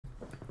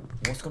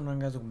What's going on,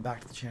 guys? Welcome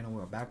back to the channel.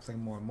 We're back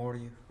playing more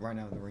Omori. Right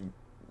now,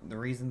 the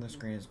reason the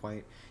screen is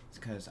white is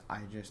because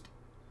I just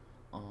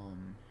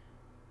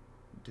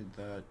did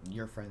the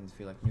Your Friends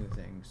Feel Like New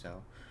thing.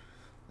 So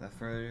without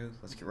further ado,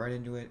 let's get right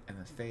into it and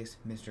let's face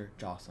Mr.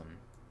 Jossum.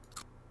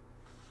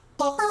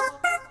 Or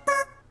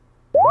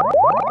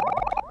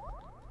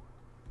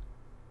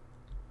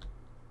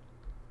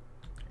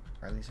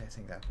at least I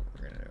think that's what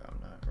we're gonna do.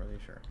 I'm not really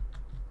sure.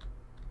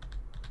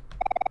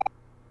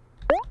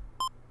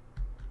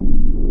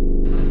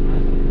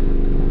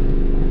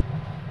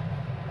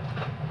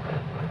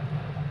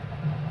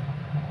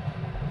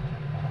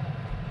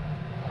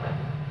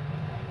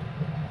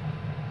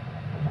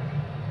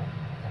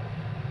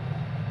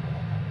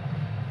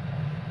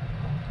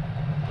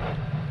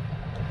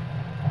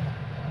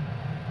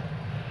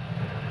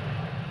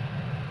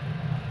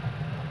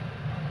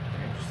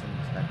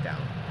 Back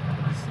down.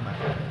 This is my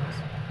favorite.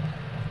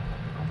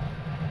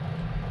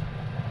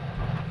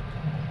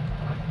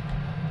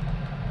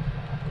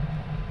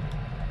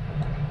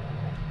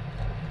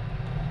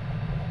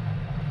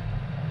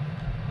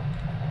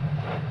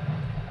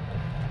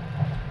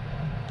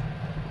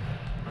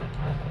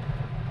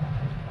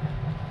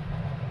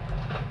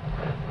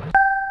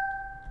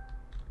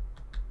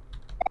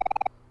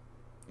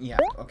 Yeah,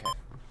 okay.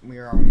 We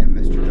are already at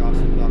Mr.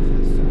 Jossum's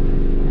office, so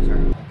sorry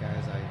about that,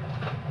 guys. I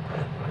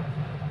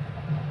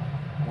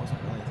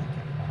wasn't really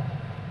thinking.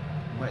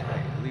 But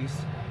hey, at least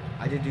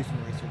I did do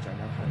some research. I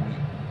know how to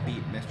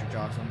beat Mr.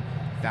 Jossum.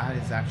 That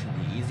is actually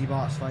the easy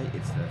boss fight.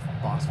 It's the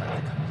boss fight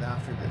that comes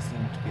after that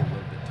seems to be a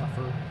little bit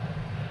tougher.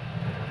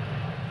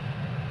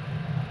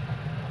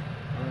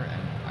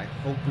 And I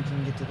hope we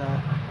can get to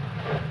that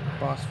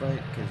boss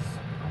fight because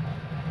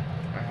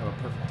I have a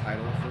perfect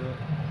title for it.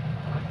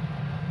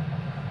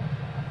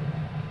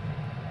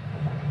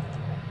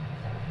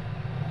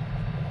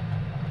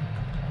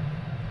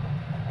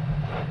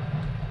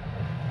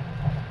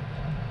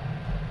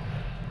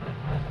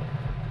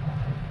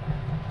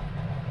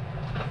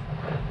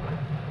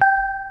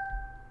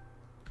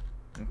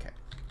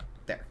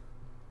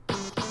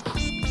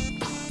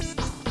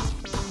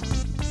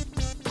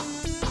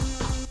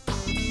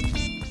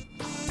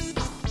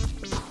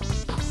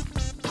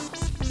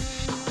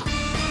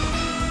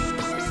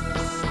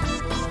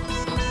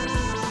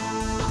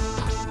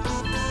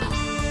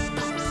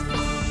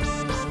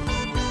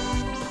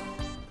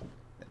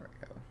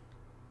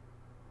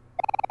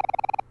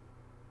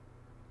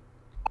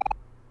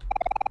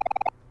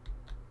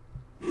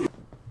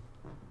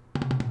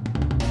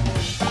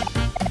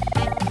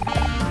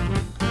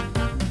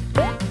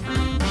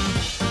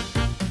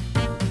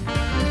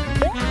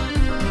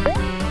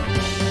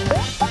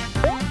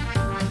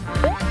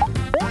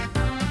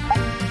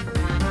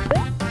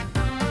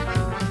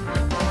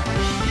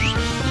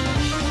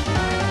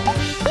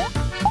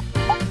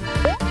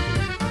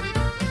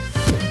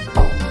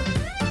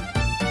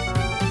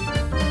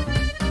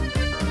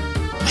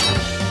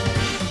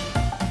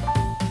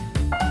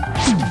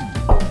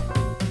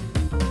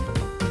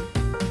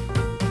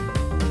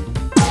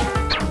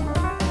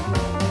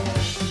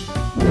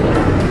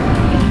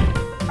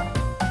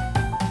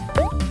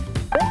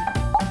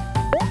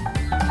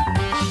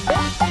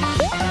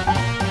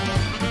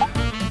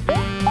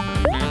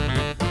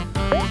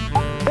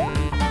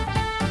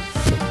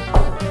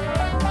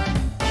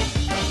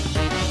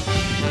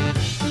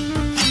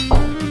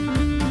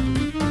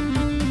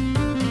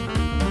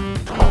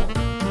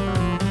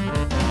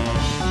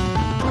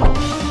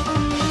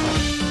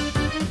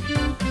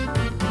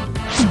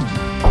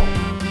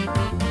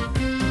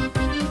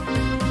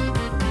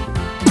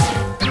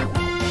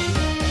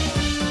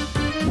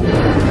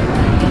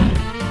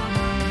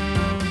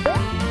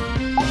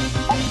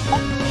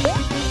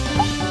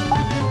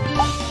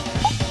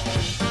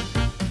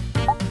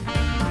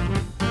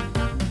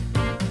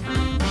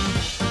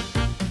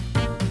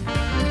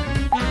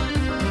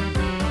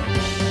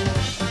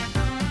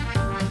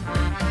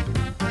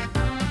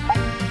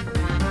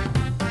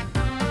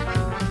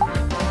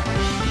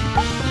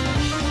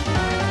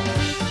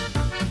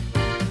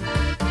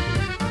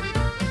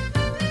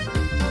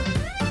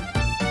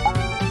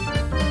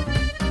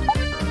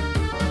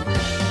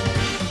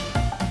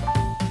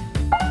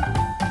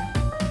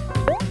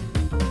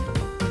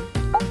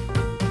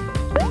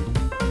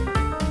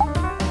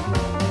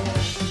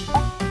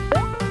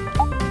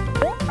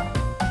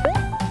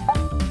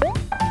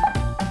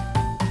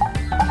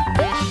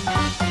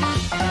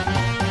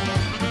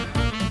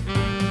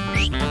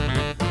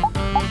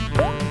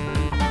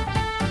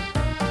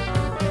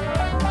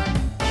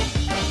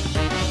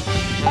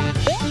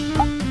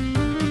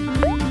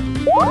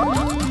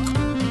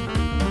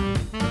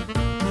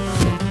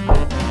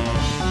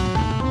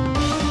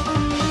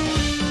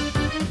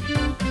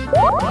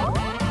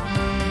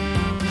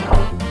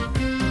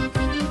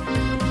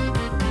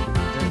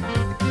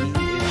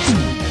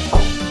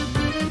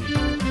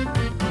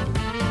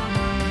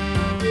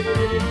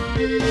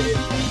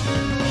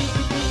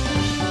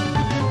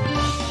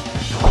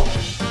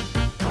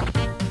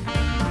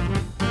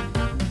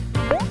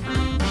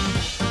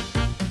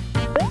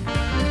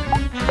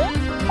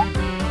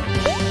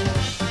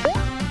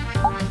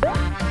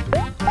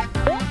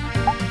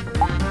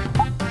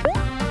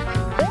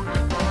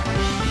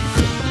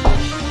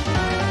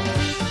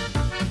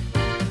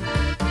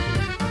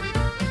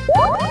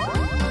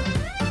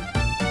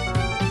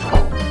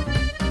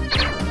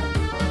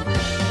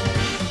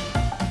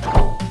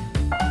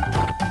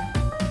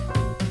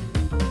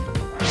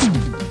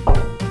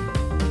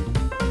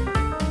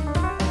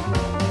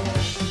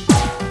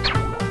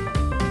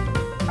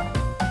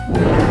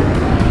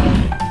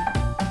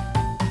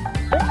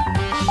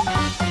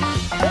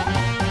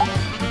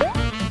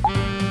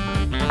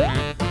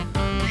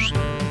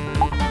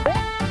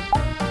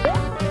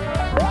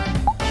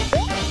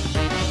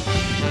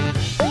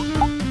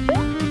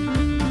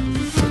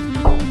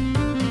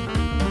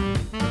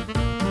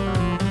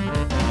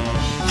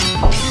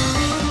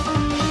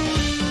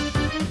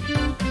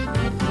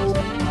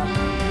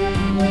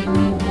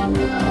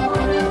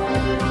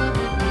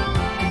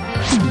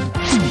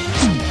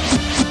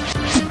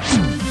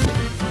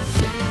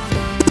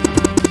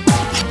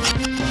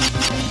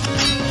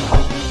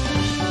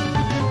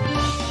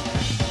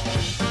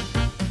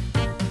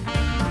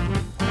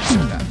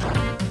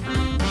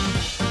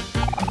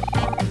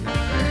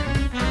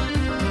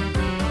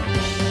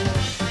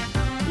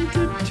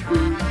 to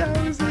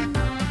 2,000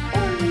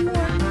 on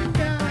one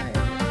guy.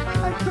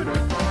 I could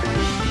have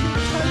finished the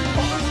entire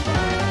boss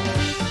fight.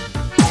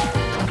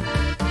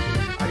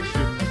 I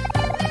shouldn't.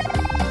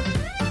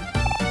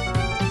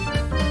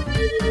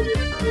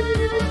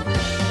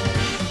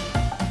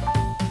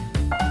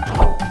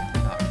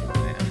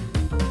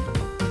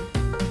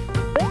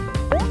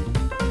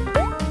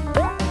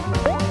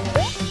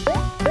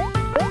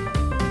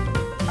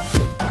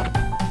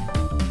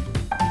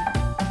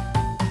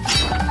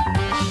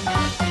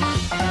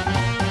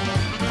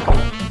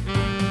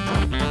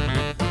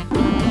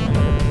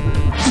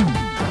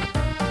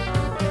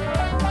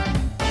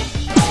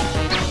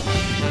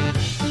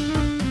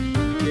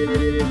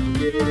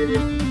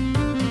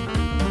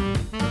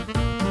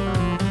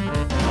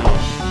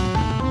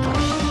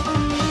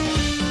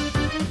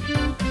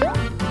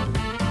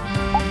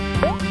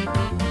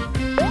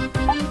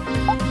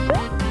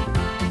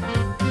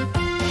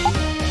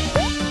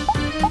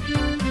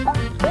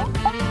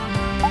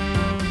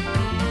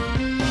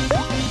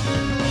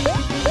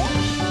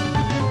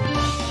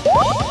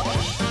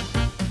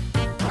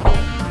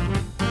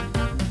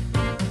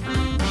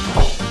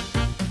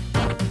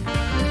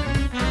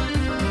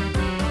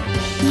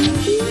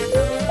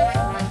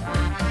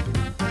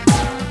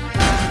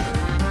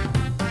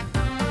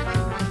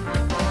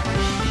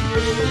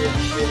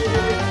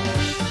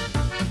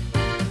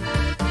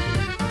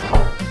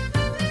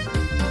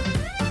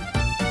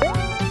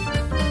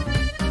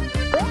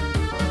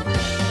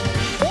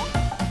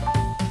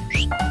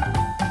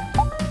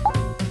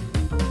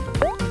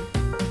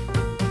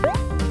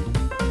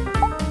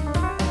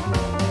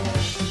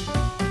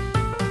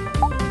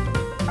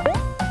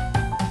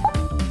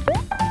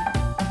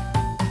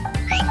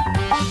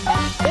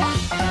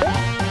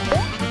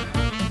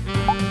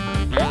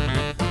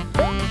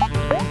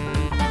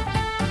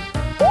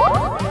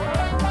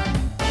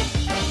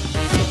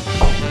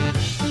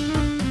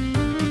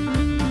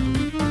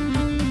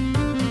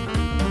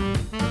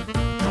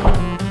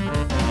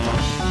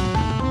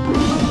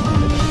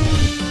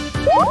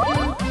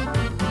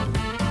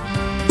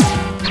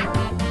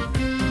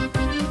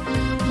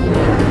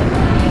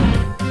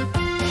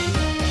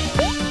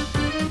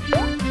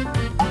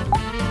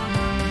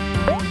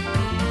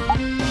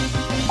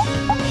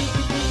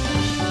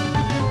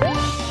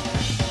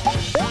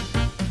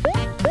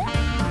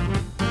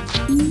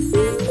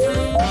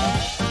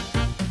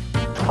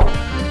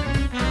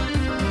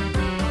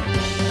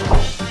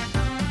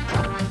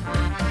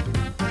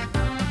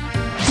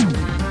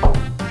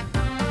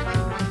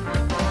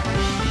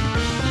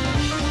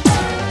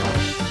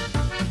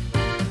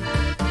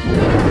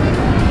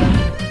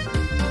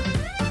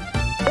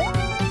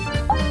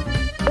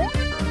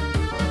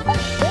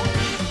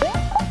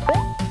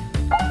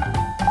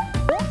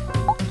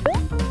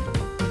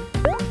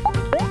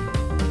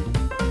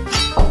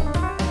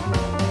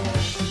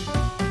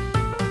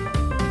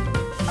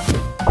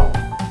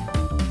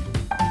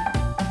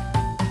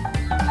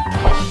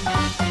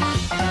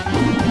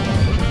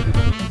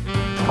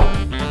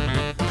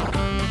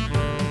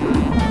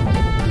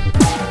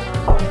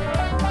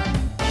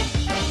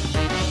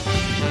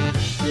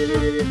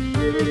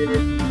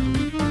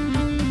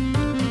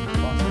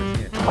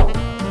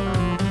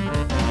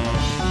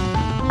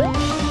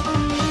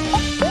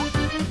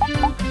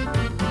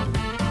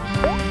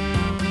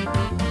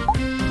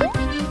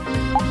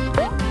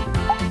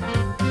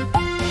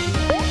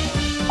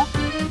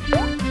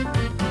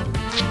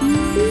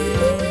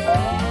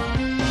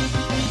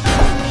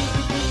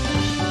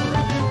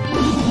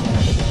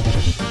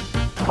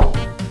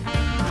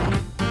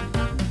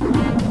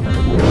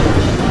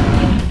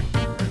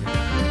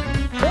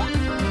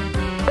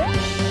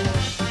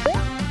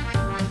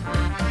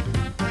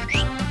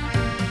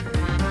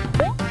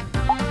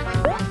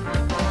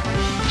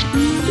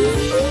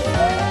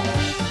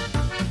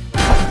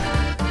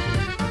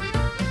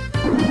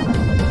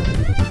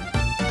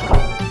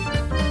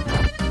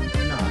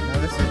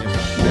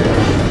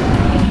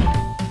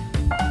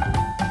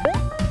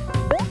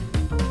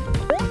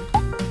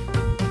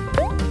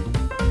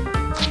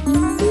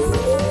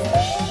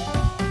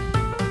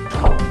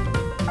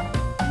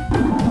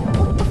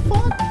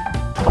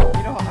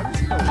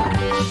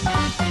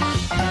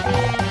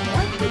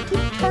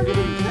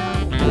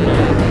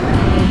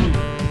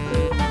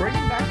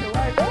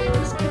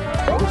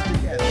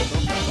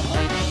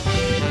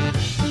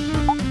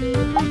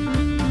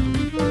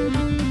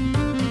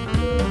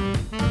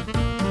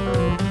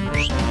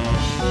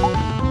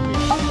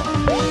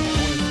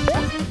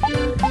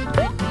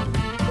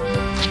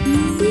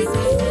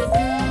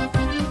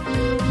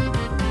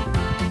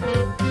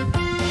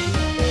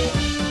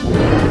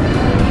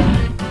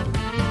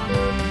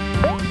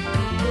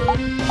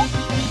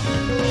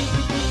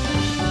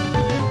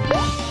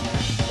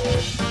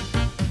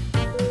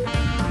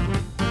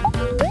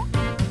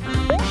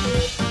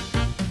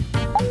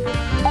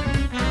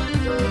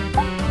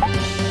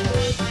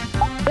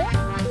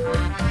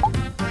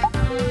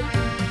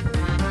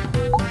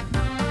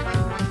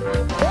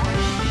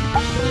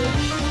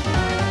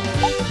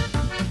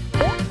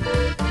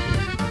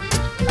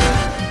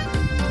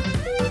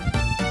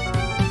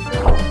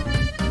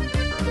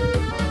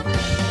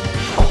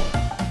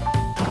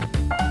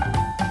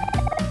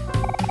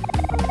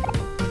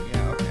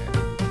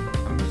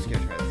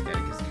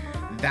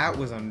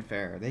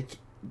 there.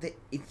 They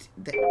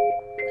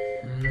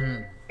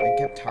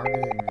kept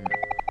targeting.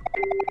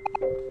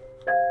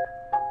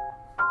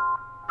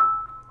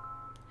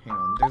 Hang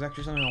on, there's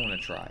actually something I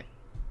want to try.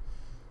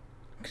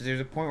 Because there's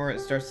a point where it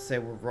starts to say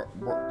we're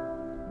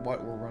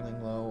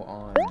running low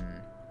on.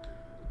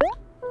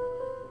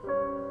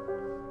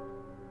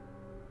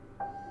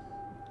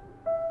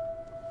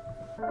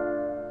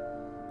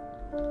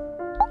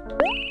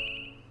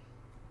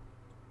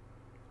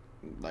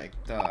 Like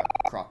the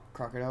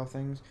crocodile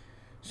things.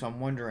 So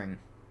I'm wondering,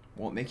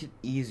 will it make it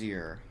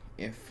easier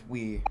if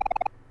we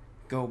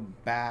go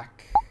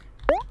back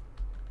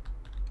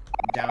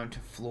down to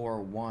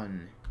floor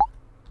 1?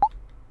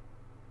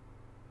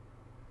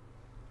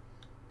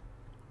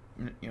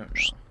 You don't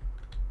know.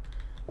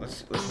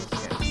 Let's look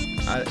again.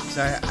 Because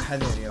I had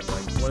the idea of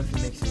like, what if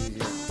it makes it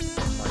easier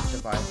and like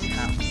divides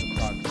half of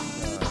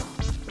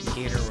the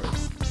gator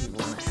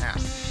people in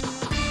half?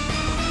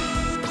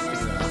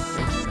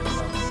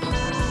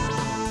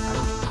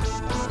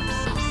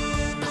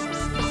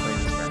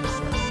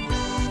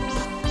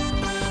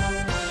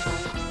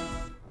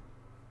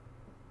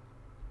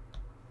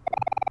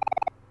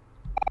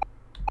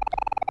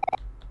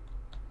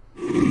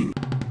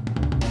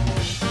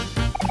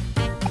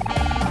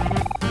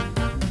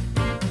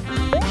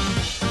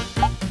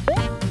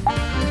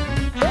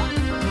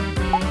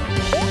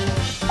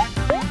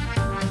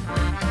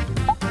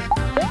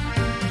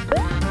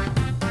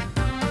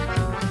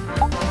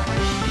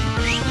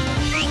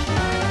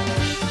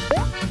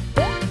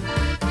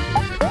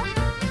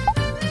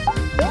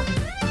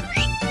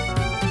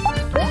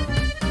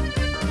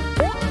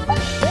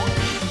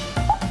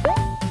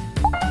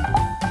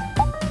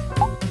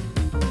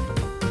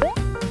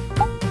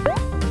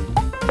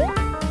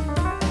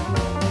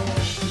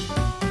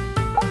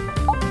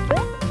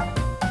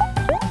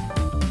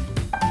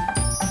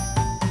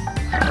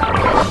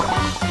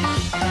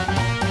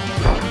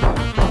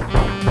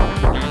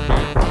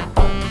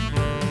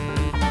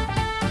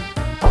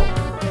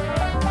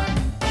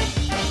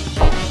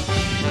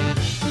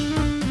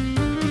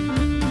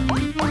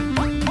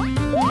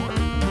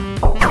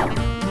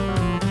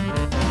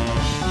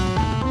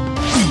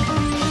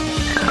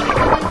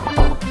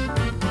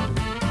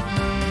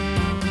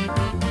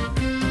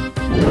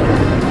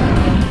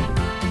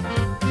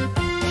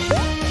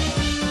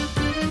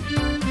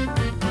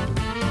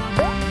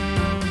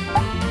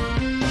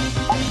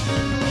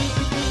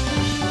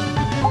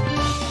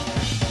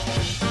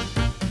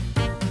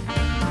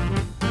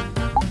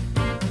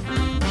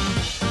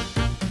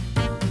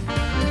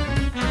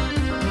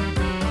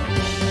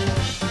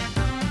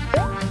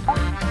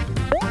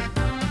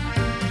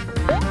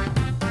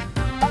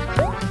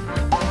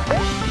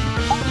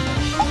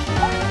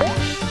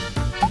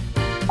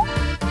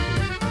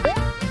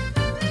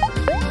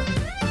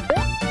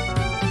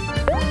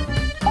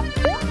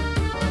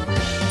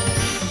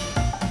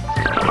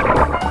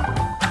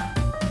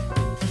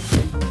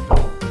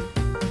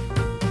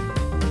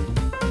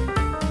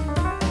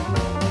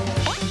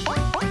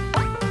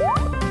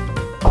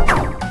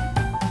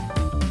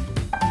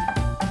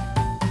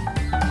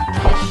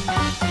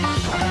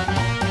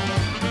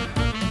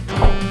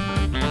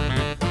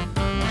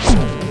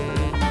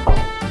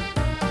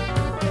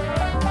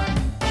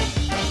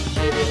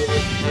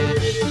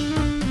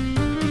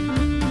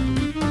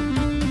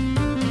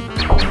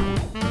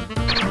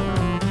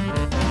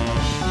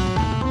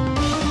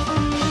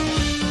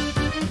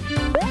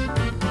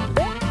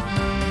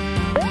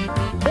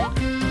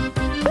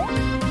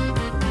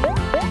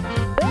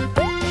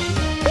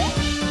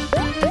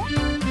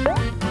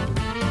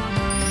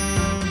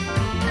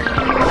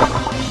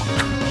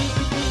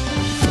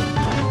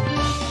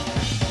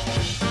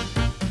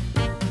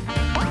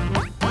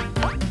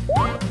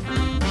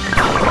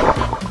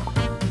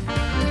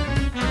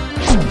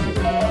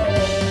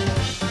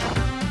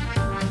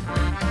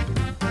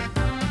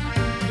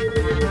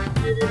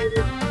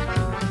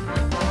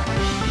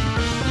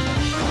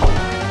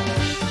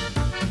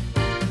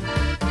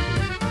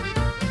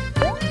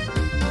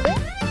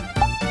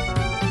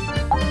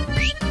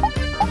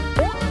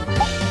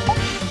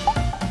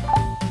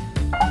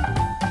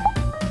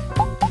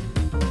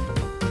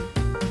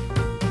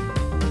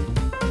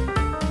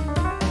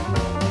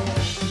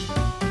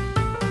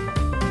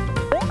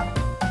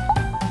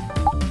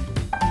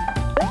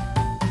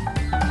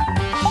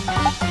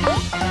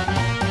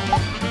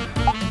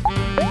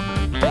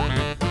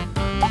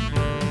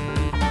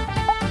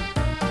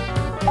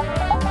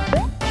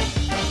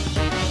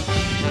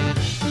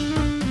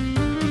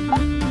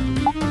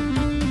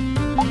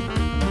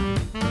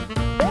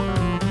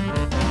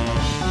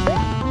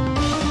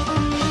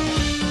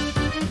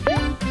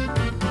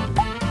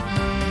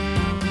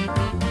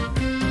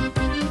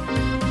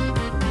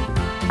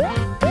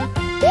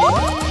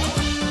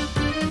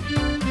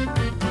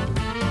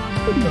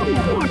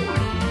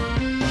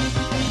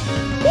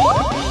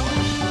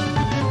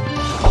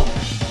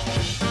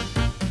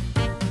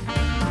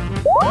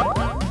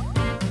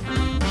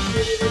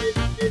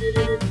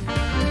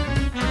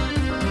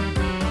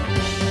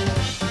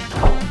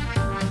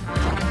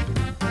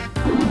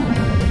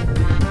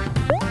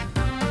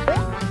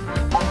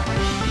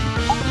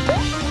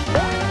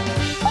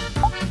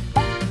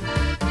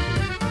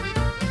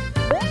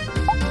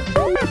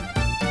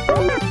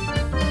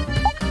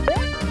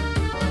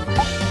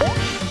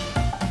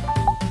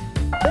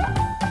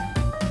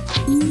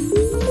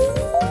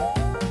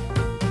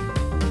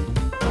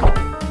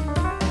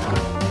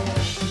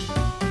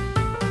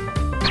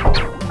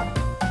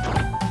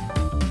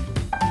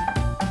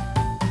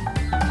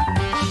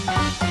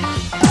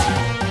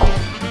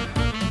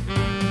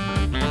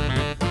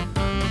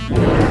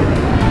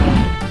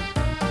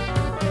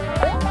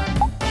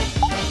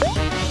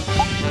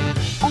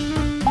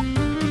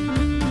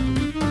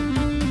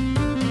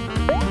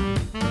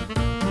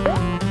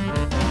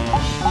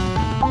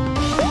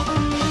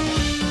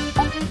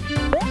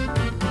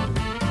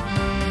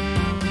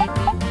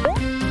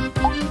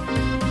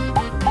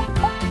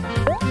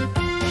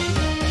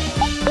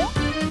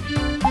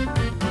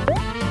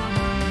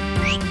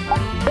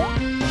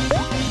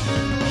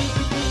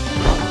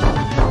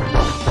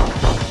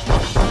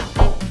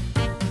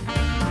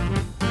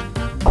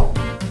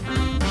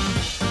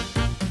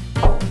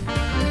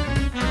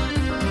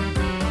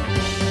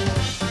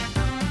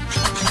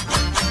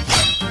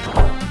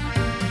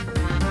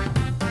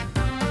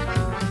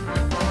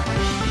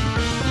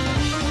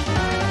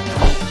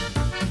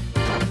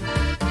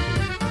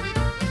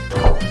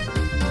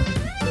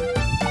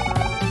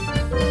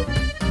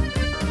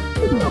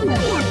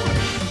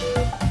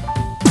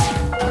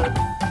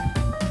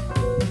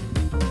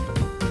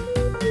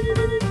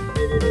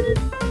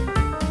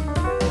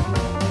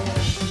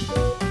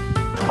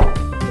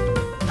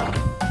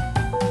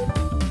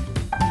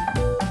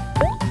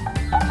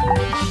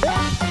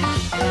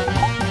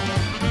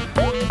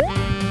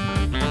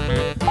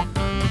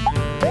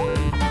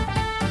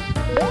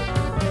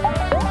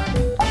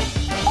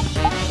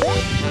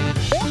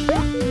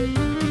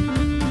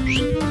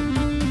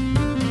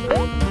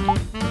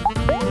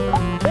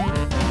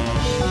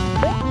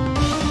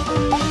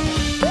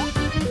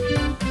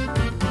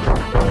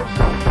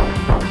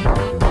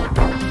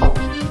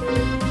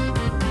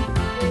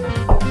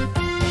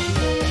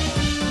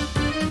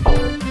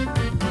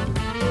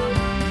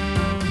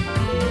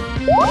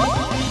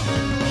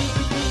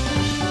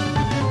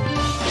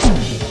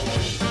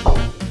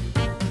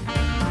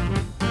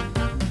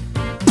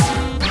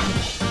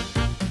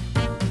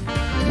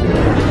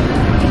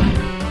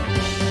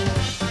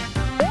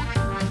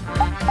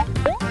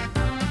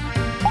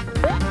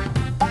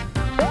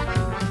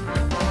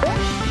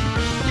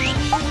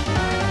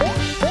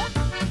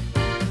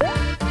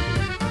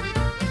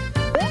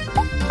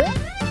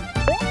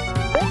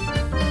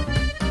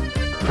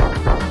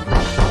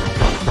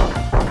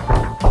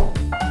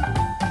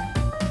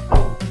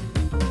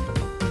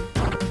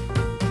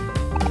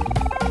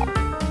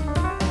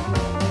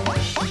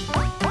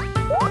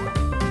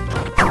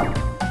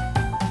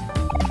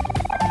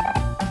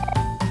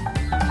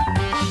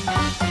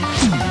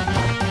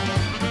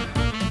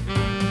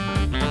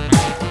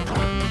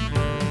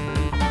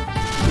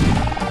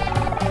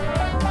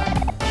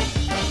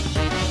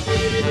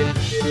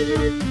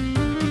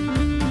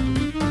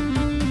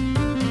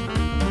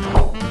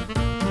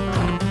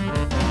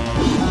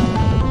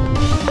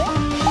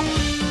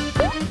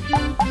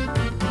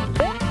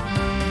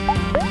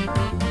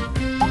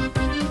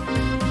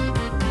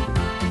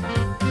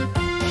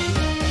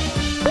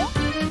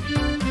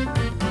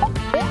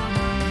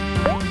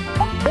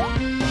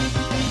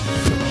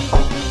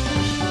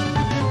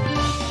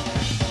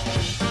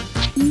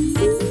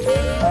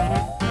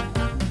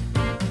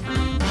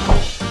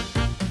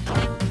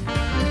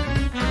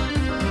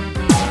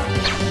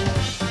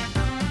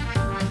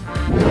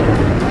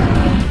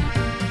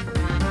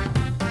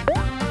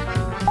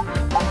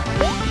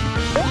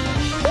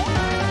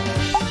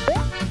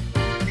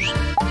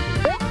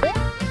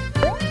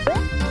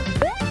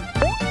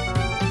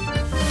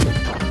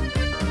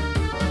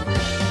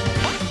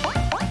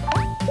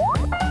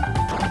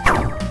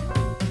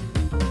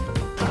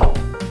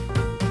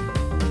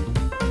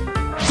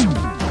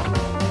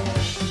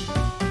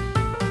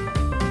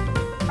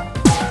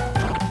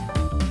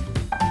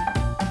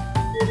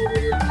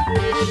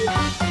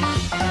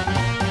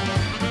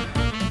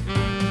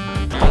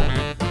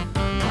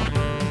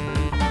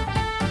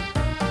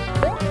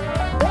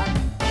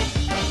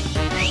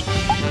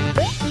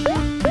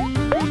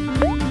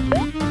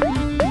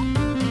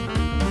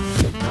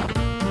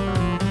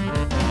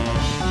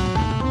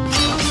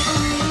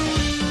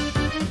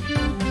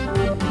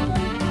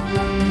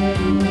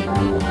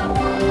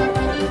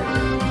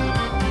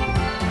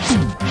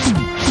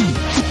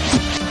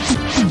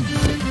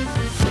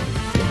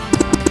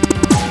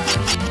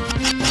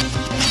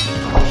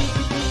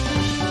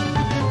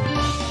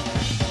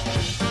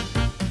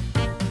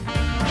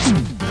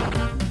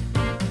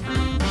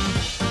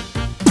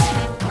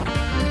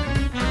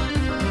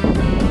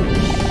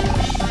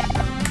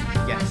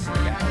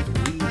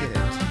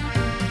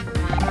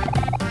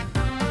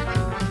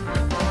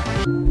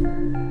 The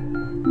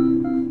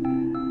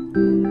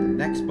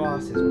next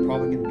boss is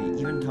probably going to be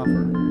even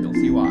tougher. You'll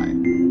see why.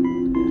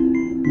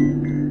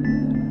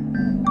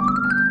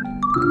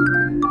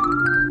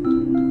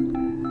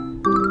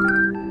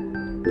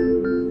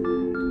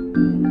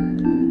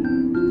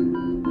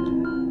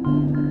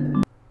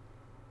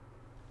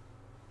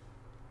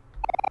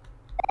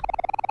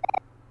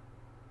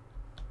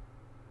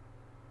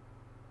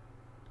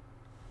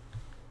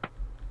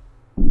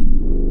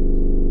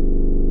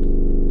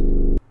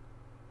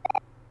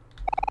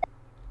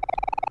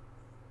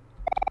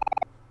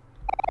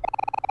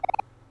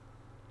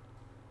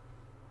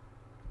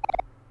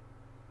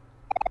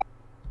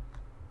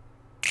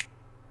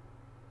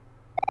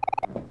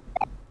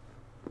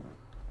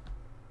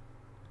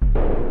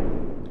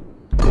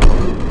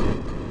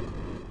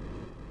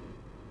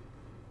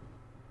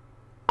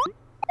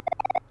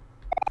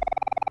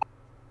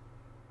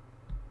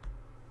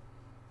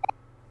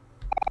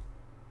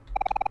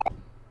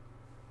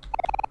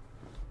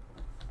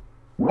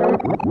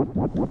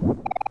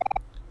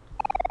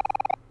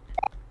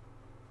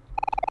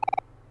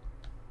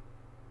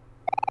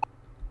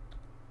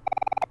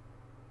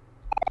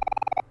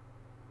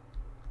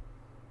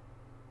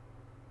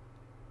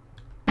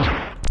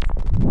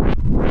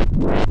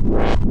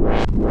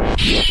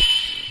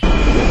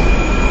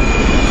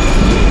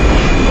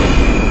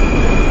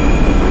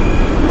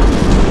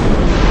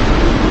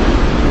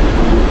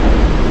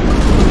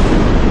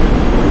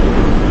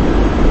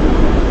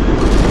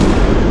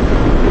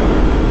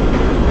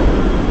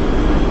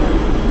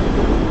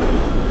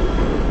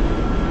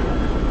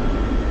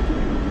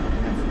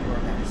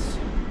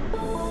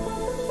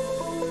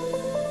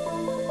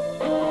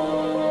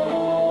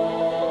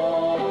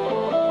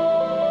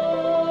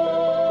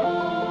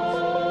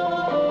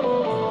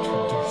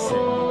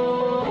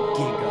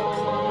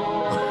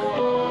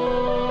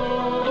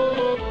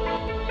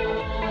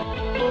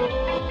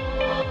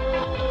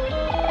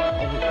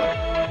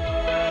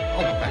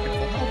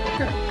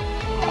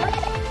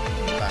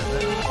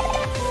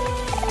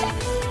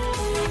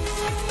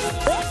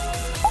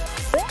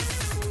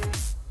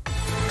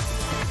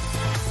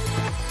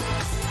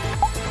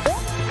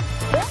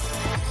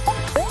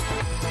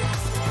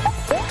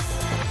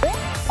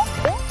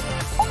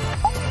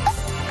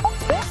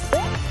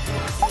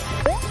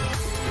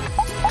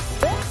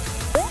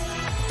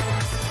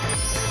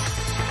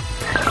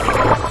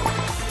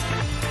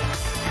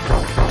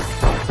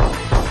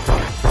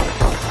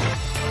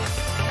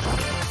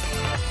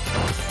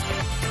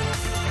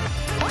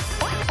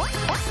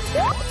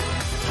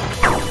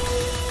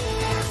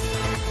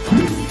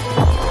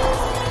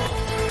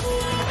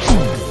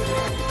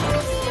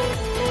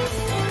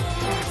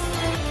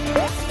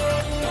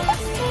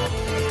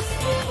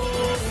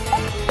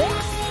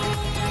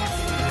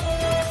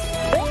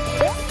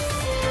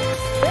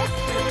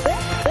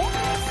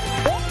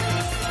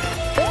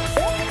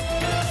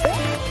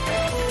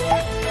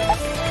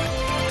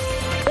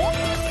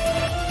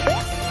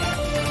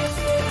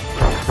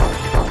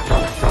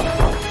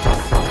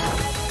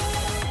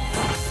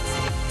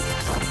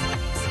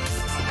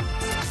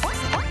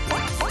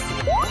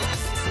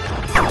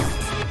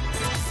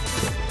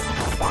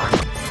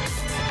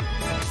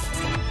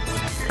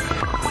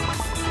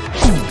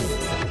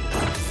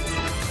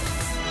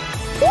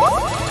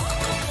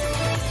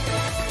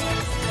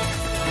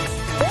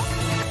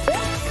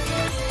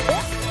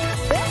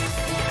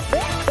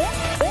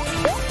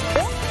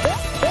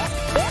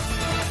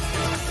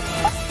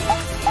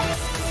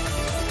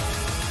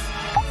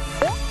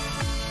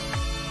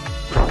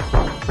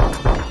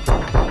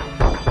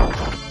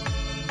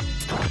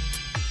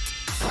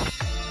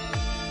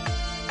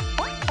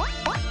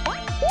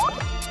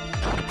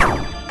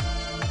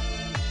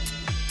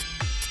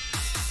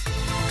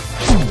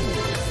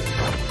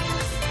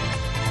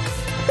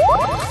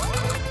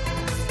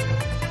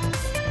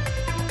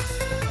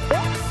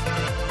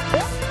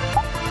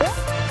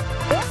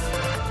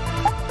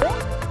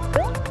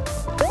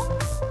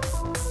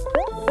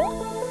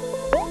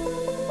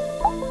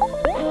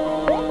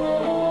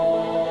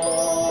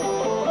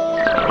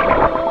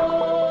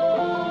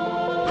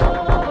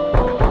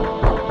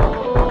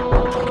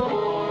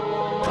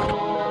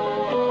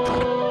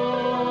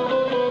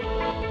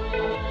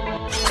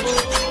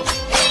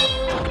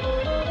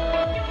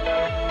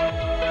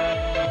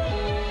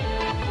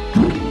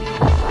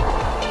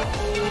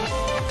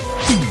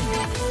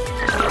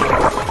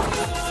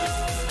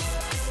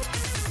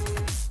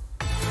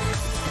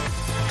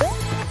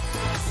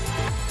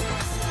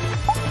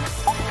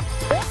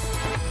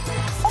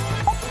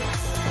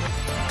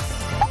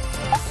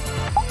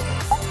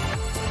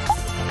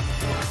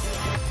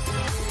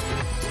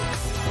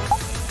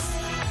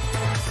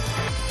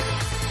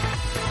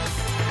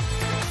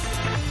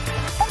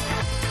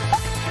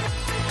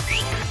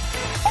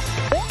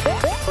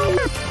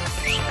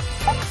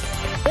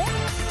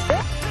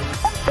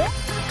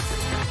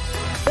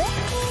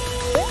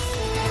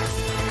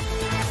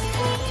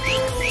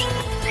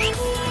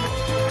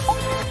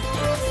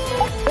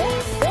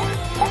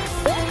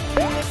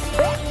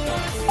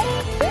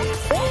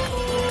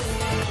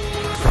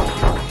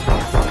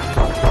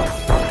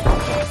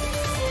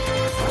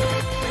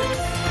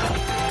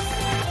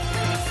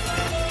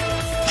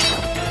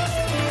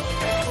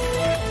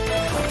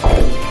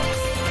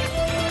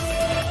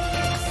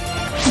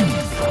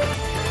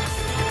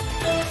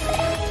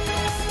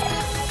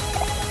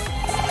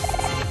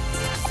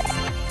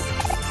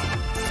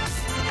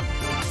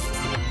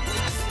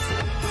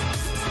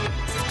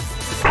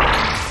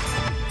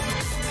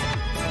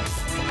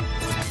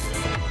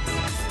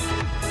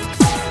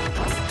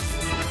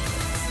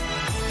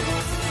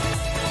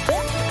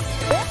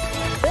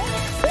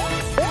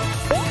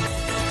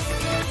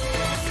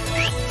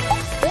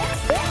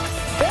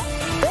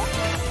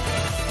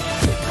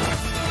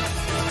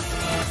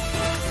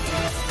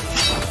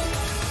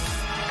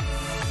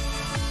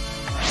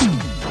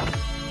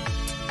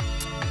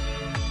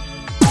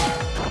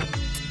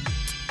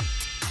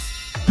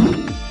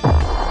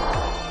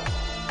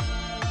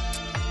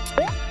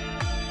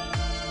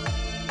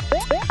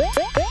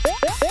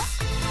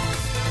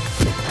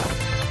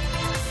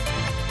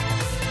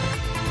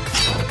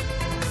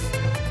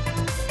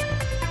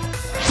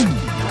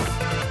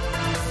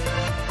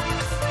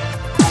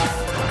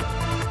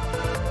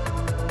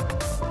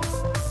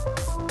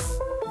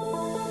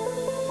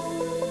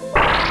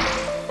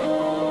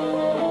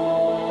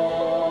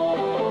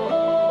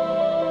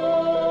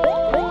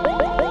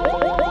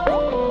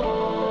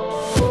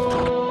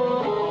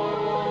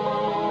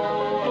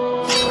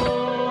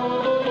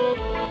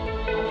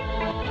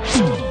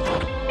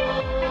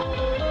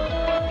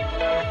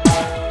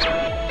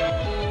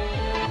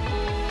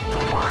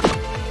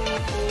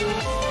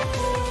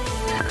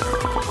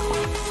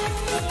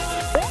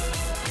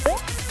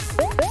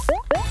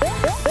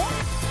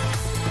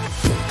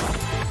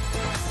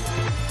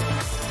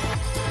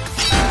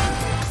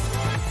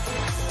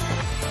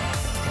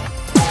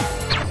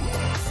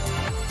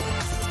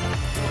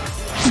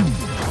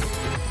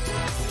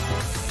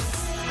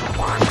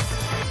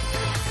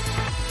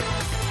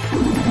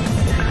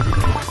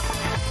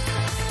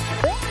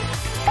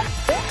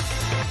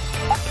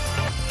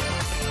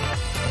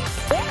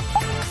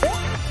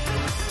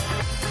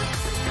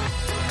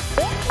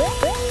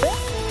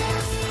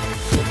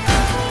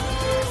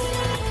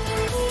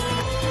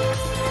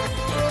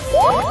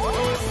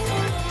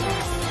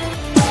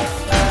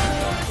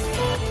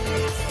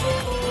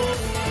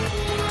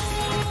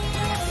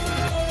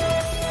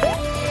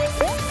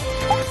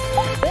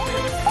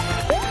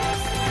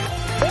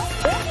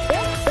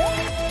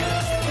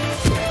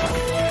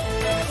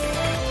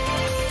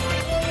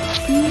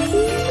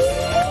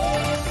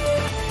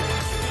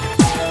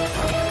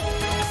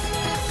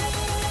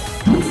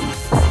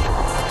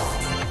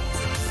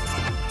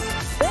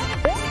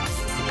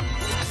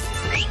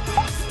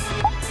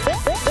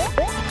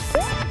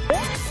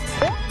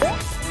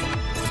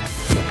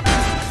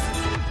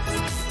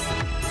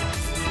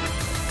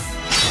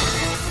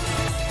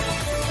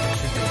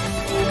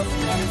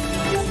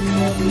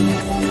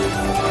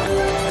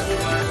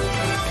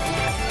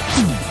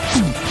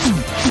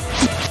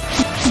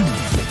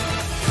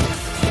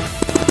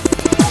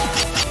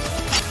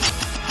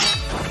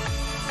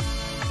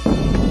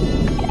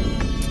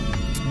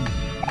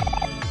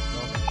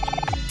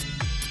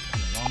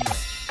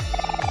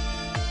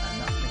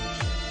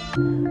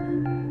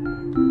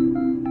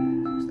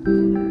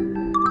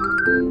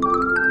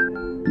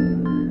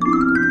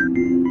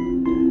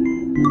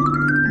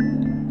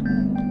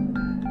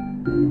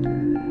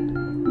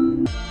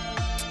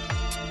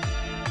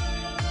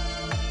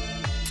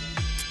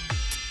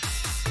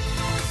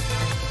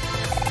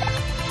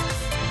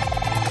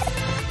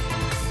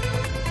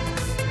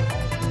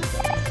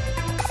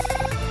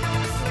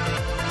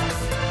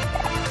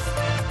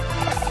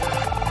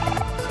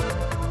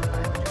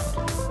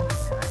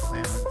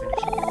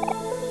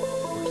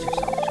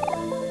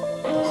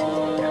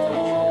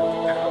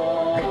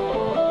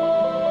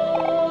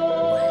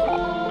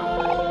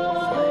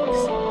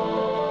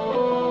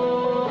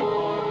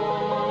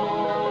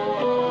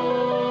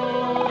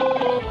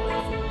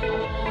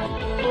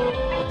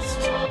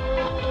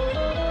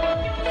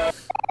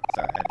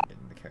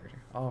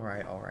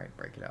 Alright,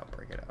 break it out,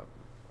 break it out.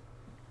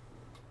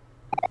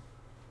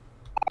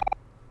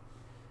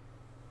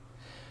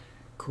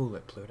 Cool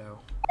it, Pluto.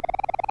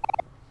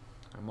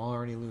 I'm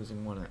already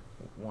losing one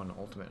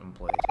ultimate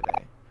employee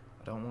today.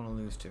 I don't want to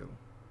lose two.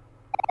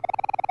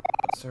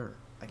 But sir,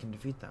 I can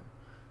defeat them.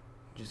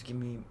 Just give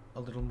me a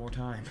little more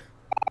time.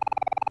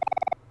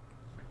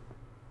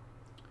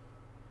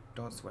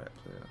 Don't sweat it,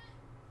 Pluto.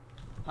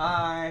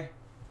 Hi!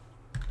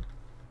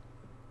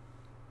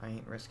 I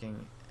ain't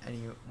risking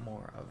any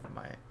more of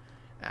my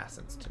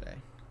assets today.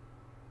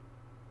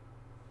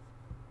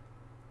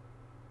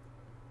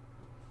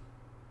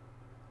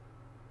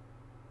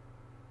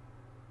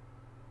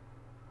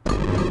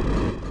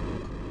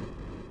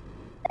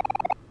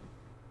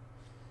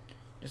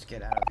 Just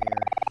get out of here.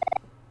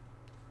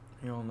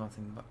 You're all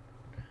nothing but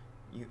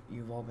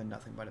you've all been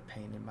nothing but a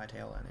pain in my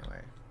tail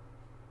anyway.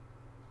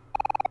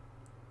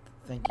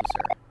 Thank you,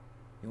 sir.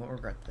 You won't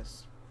regret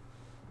this.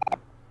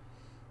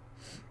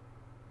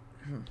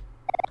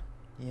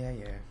 Yeah.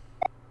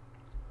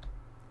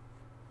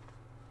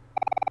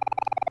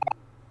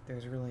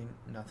 There's really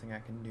nothing I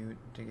can do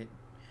to get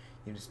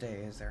you to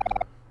stay, is there,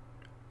 huh?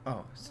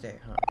 Oh, stay,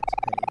 huh? It's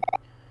a pity.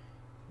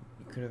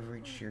 You could have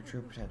reached your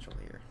true potential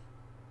here.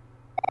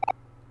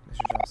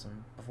 Mr.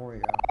 Johnson, before we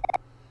go,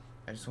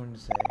 I just wanted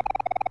to say,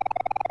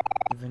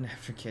 even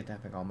after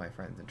kidnapping all my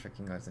friends and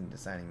tricking us into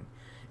signing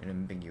an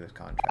ambiguous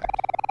contract,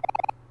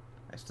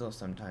 I still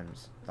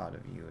sometimes thought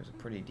of you as a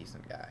pretty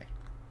decent guy.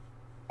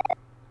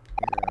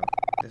 Hero,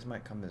 this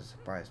might come as a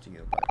surprise to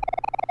you, but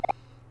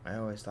I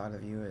always thought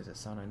of you as a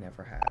son I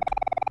never had.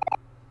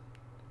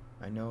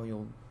 I know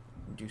you'll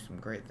do some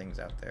great things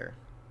out there.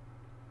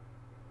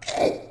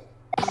 Get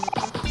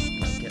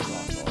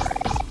lost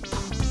already.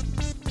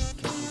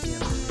 Can't you see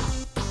him?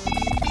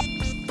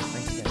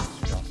 Thanks again,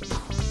 Mr. Johnson.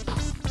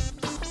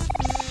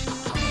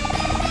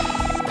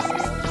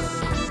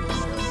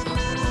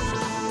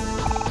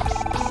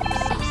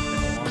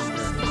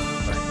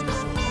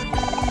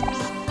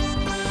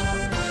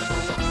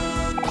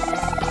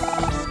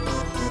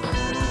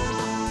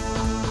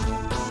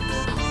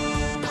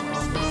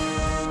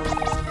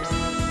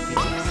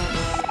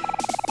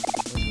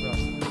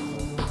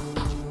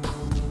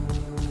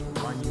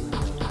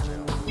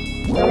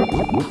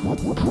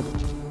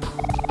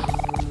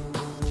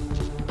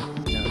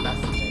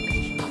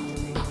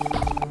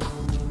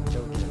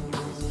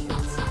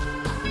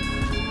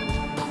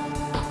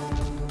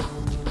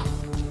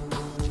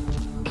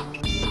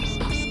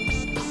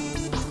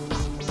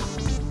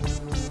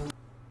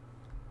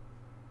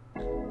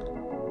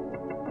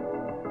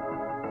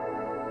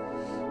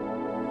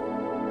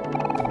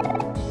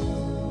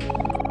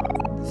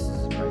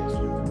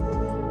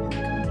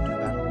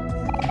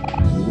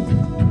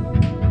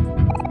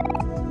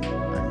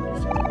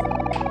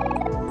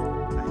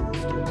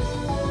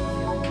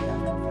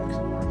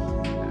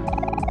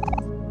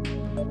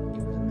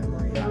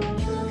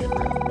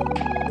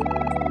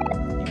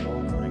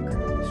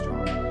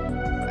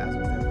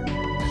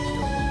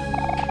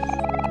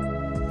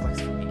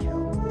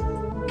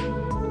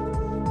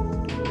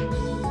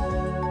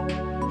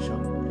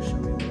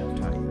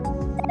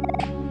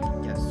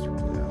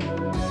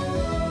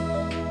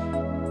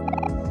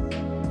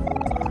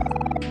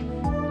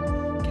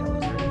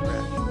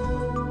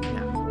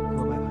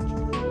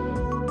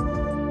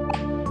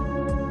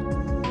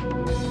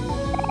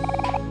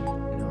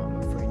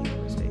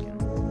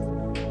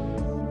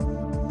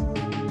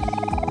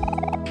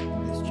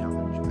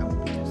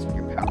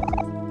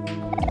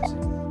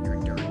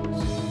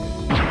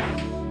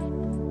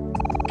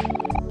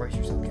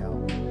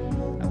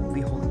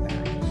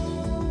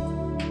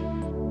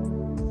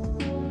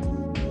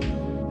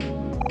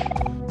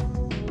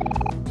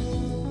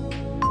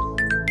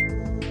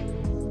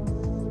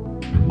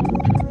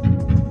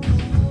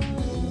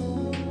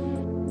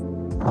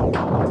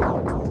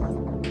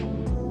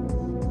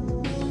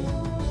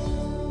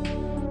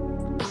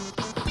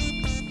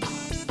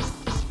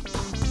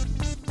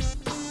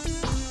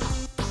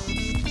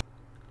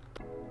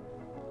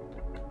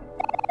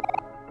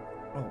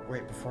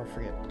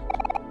 forget.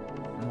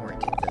 Omori,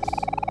 take this.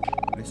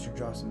 Mr.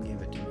 Johnson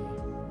gave it to me.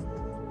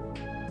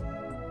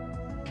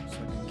 So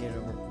I can get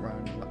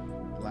around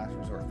last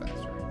resort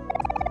faster.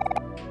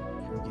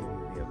 He'll give you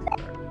a VIP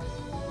card.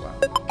 Wow.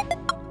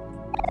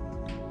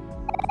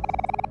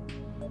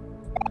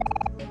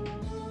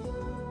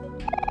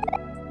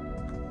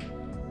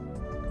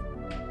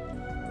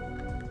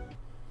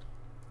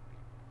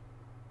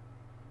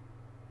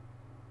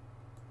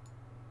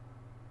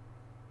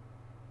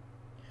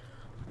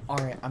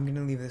 Alright, I'm going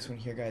to leave this one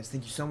here, guys.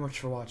 Thank you so much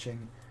for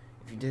watching.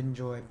 If you did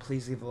enjoy,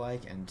 please leave a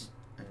like, and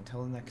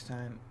until next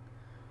time,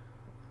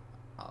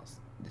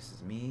 this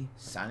is me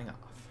signing off.